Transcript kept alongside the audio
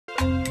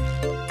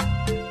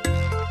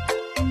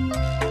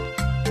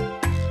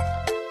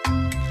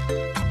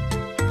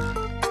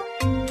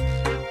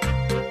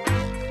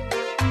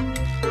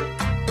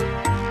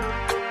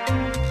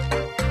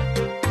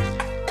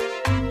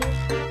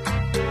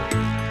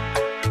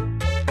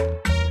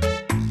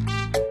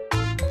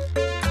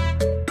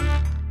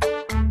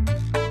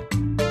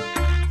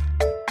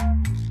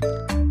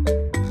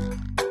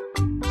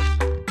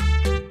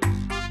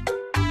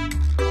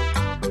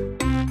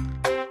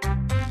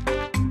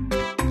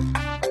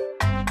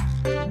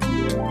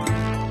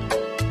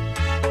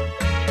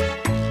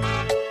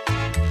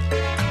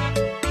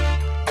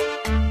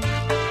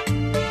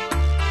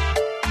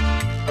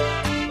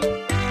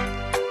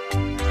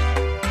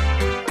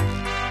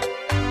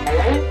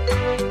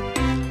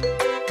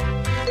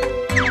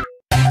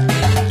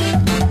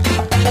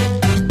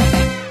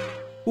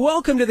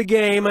welcome to the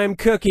game. I'm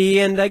Cookie,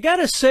 and I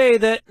gotta say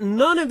that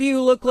none of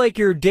you look like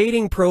your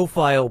dating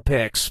profile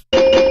pics.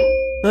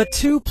 A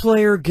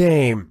two-player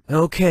game.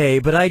 Okay,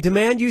 but I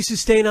demand you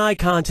sustain eye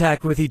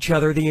contact with each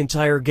other the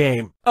entire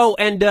game. Oh,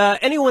 and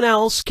anyone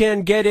else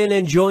can get in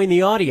and join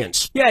the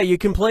audience. Yeah, you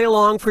can play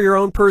along for your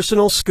own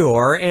personal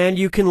score, and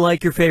you can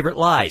like your favorite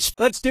lies.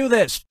 Let's do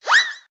this.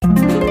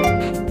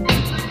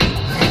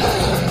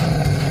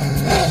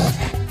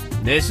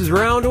 This is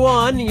round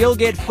one. You'll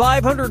get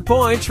 500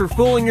 points for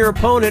fooling your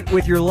opponent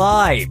with your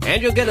lie. And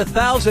you'll get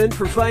 1,000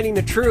 for finding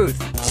the truth.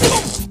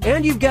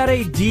 And you've got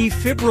a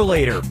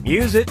defibrillator.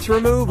 Use it to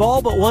remove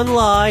all but one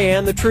lie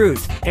and the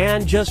truth.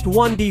 And just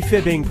one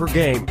defibbing per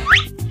game.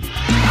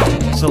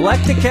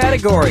 Select a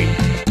category.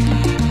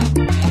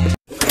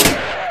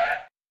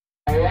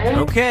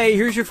 Okay,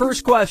 here's your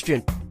first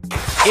question.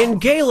 In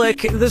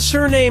Gaelic, the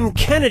surname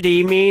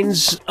Kennedy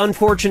means,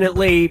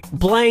 unfortunately,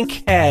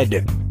 blank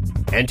head.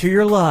 Enter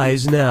your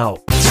lies now.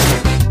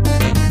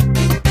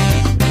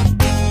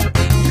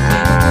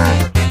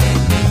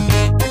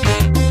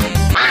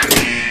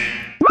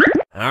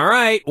 All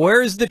right,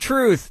 where's the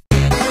truth?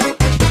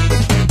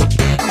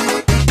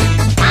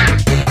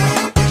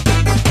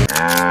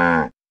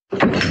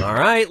 All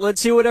right,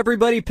 let's see what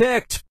everybody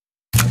picked.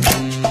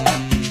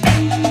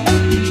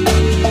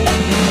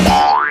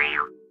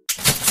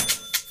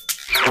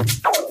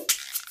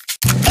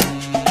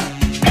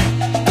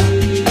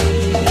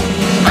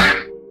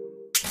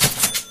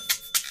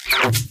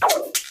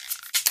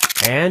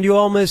 And you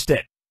all missed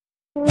it.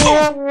 You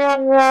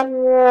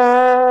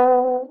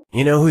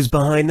know who's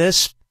behind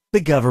this?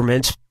 The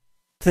government.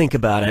 Think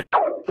about it.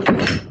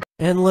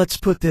 And let's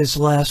put this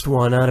last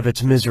one out of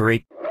its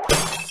misery.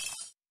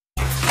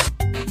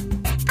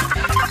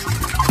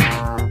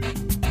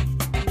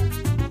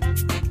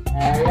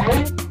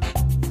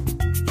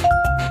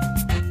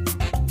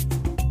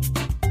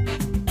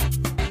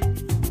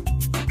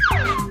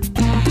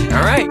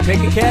 All right, pick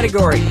a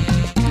category.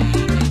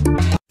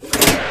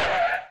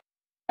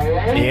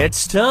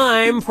 It's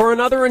time for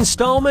another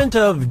installment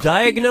of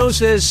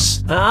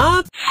Diagnosis,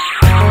 huh?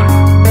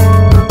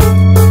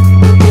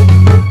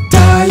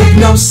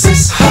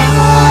 Diagnosis,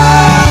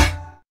 huh?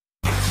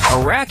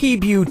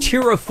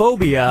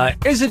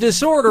 Arachibutyrophobia is a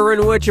disorder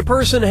in which a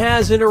person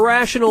has an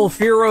irrational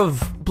fear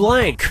of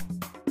blank.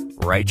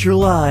 Write your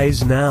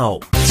lies now.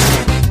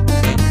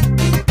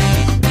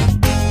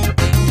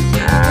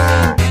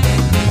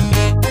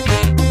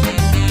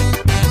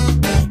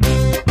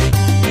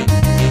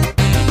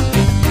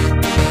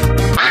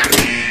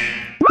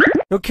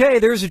 Okay,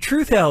 there's a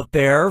truth out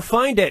there.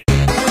 Find it.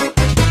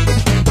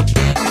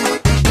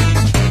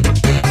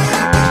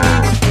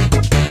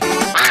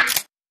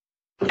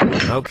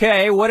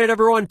 Okay, what did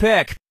everyone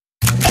pick?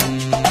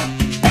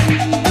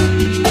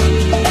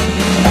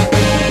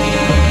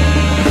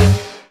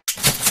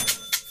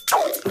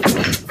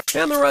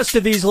 And the rest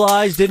of these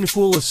lies didn't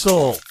fool a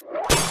soul.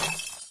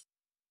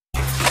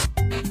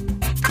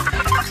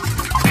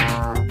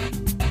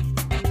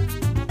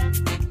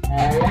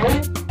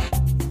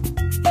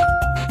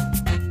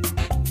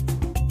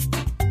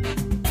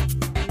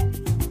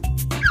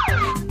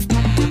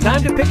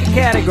 Time to pick a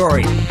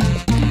category.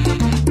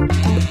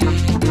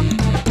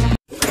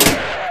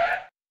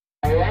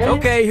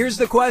 Okay, here's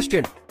the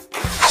question.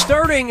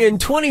 Starting in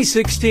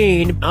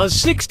 2016, a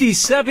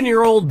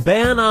 67-year-old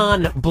ban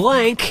on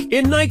blank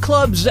in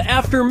nightclubs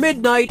after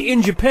midnight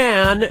in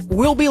Japan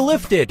will be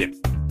lifted.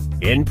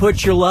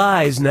 Input your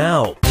lies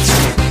now.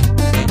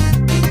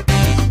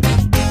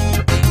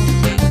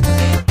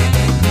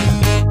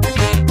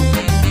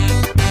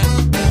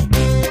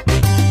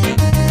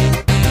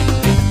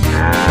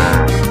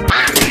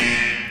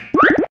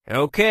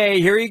 Okay,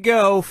 here you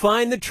go.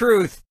 Find the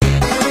truth.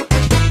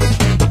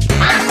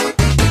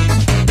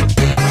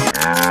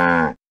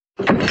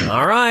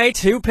 All right,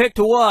 who picked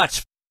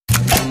what?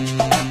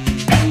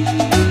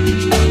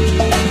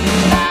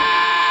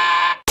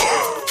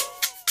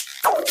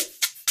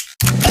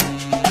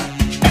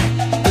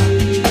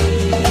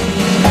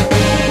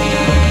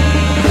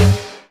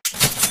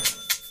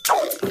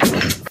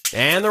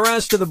 And the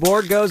rest of the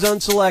board goes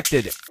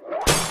unselected.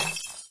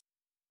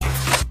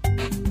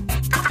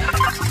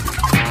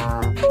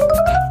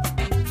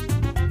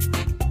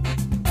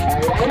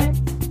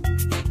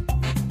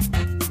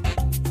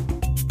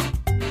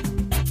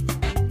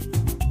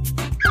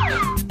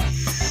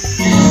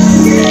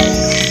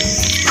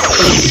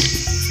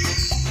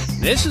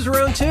 This is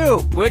round two,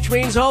 which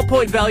means all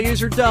point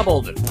values are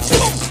doubled.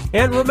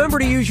 And remember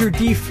to use your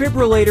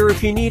defibrillator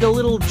if you need a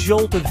little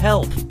jolt of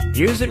help.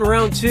 Use it in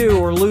round two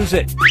or lose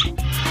it.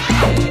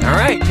 All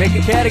right, pick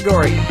a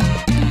category.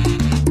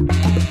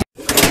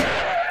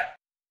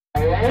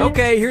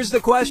 Okay, here's the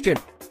question.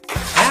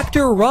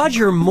 Actor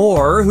Roger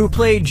Moore, who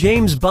played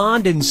James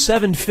Bond in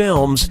 7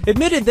 films,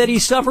 admitted that he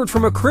suffered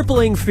from a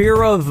crippling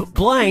fear of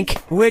blank,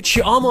 which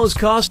almost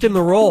cost him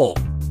the role.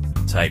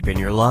 Type in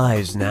your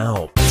lies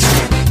now.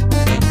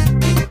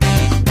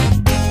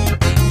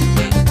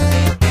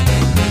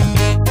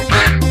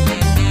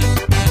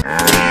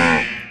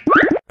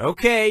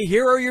 Okay,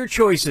 here are your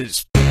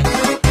choices.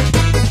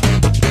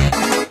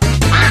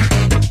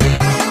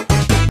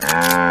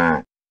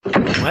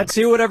 Let's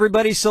see what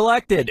everybody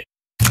selected.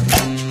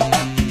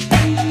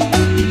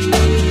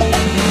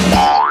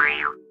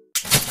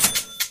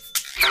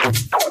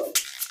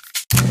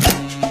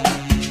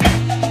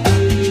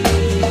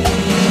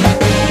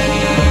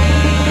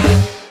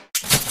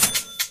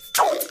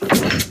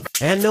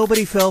 And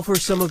nobody fell for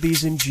some of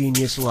these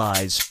ingenious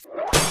lies.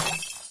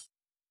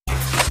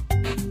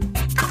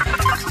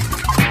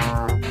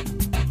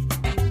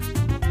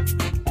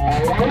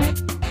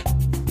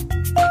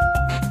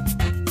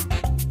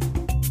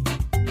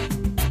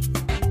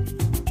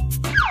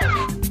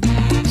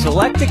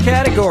 Select a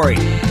category.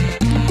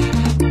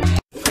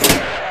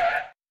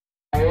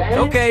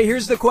 Okay,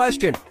 here's the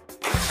question.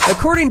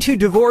 According to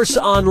Divorce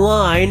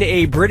Online,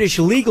 a British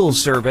legal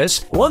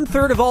service,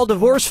 1/3 of all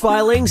divorce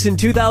filings in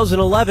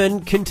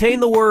 2011 contain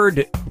the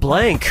word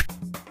blank.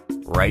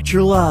 Write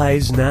your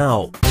lies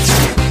now.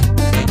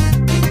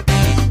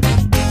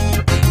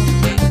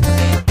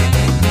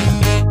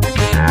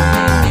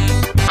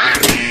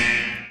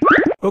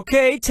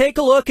 Okay, take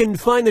a look and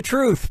find the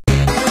truth.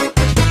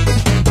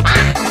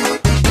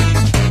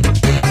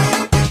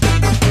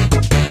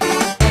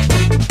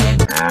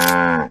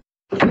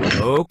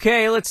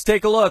 Okay, let's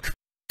take a look.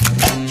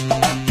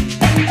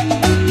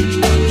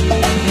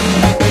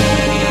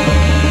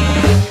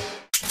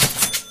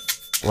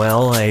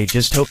 Well, I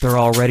just hope they're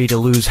all ready to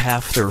lose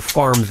half their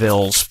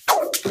Farmvilles.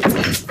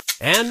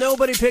 And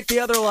nobody picked the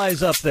other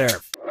lies up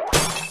there.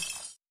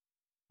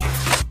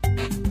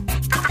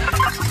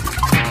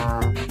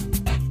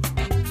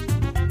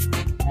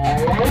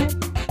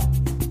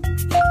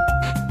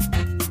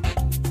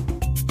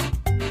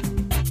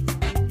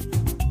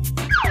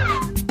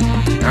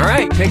 All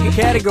right, pick a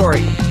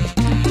category.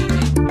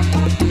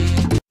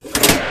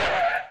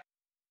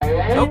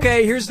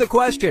 Okay, here's the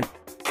question.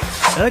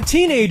 A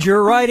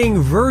teenager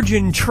riding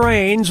Virgin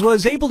trains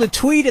was able to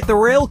tweet at the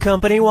rail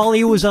company while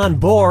he was on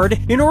board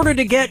in order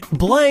to get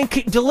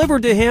blank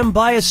delivered to him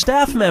by a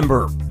staff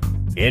member.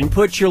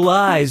 Input your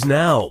lies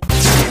now.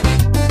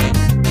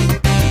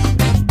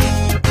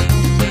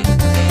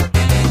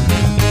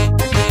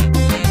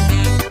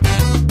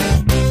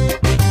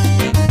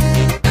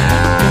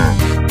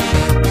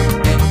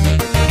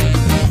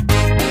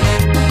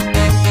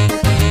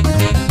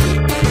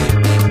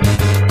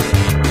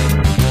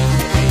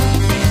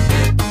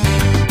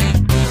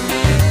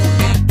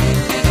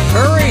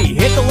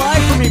 Hit the lie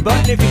for me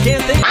button if you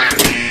can't think.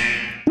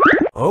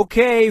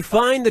 Okay,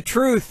 find the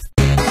truth.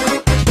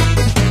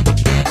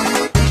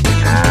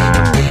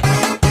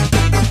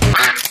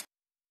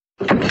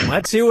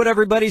 Let's see what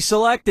everybody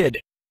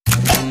selected.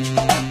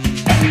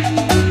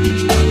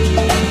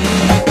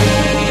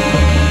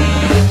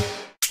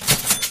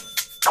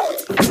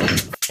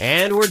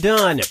 And we're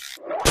done.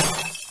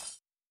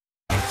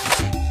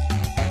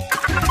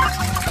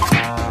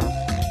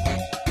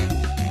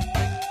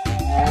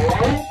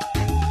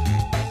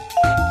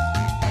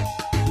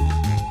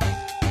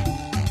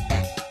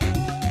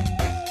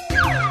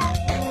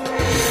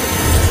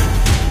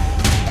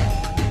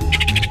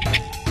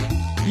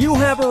 You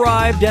have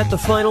arrived at the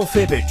final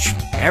Fibbage.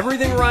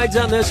 Everything rides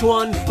on this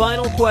one,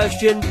 final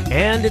question,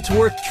 and it's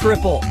worth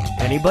triple.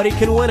 Anybody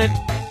can win it.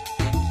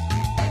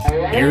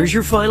 Here's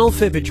your final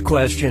Fibbage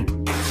question.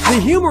 The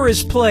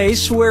humorous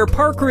place where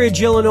Park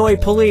Ridge, Illinois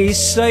police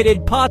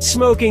cited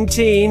pot-smoking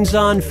teens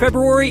on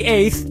February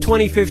 8th,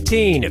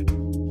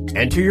 2015.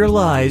 Enter your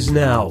lies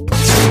now.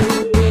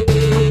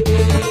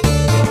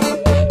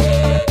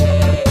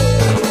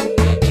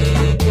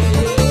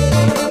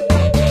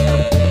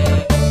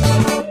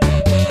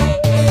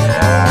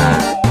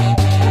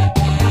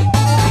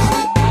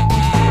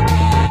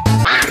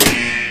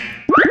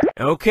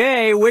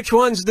 Okay, which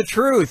one's the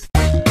truth?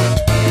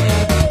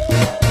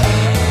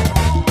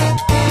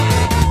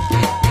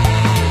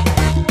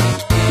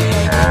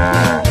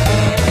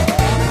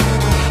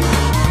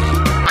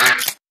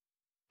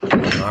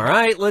 All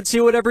right, let's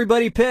see what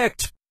everybody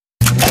picked.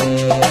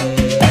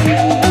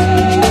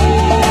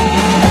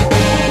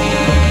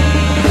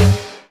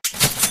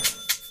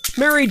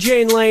 Mary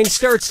Jane Lane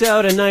starts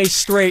out a nice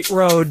straight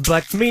road,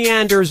 but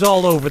meanders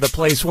all over the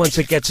place once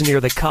it gets near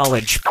the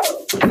college.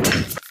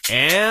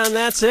 And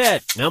that's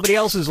it. Nobody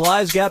else's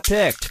lies got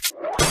picked.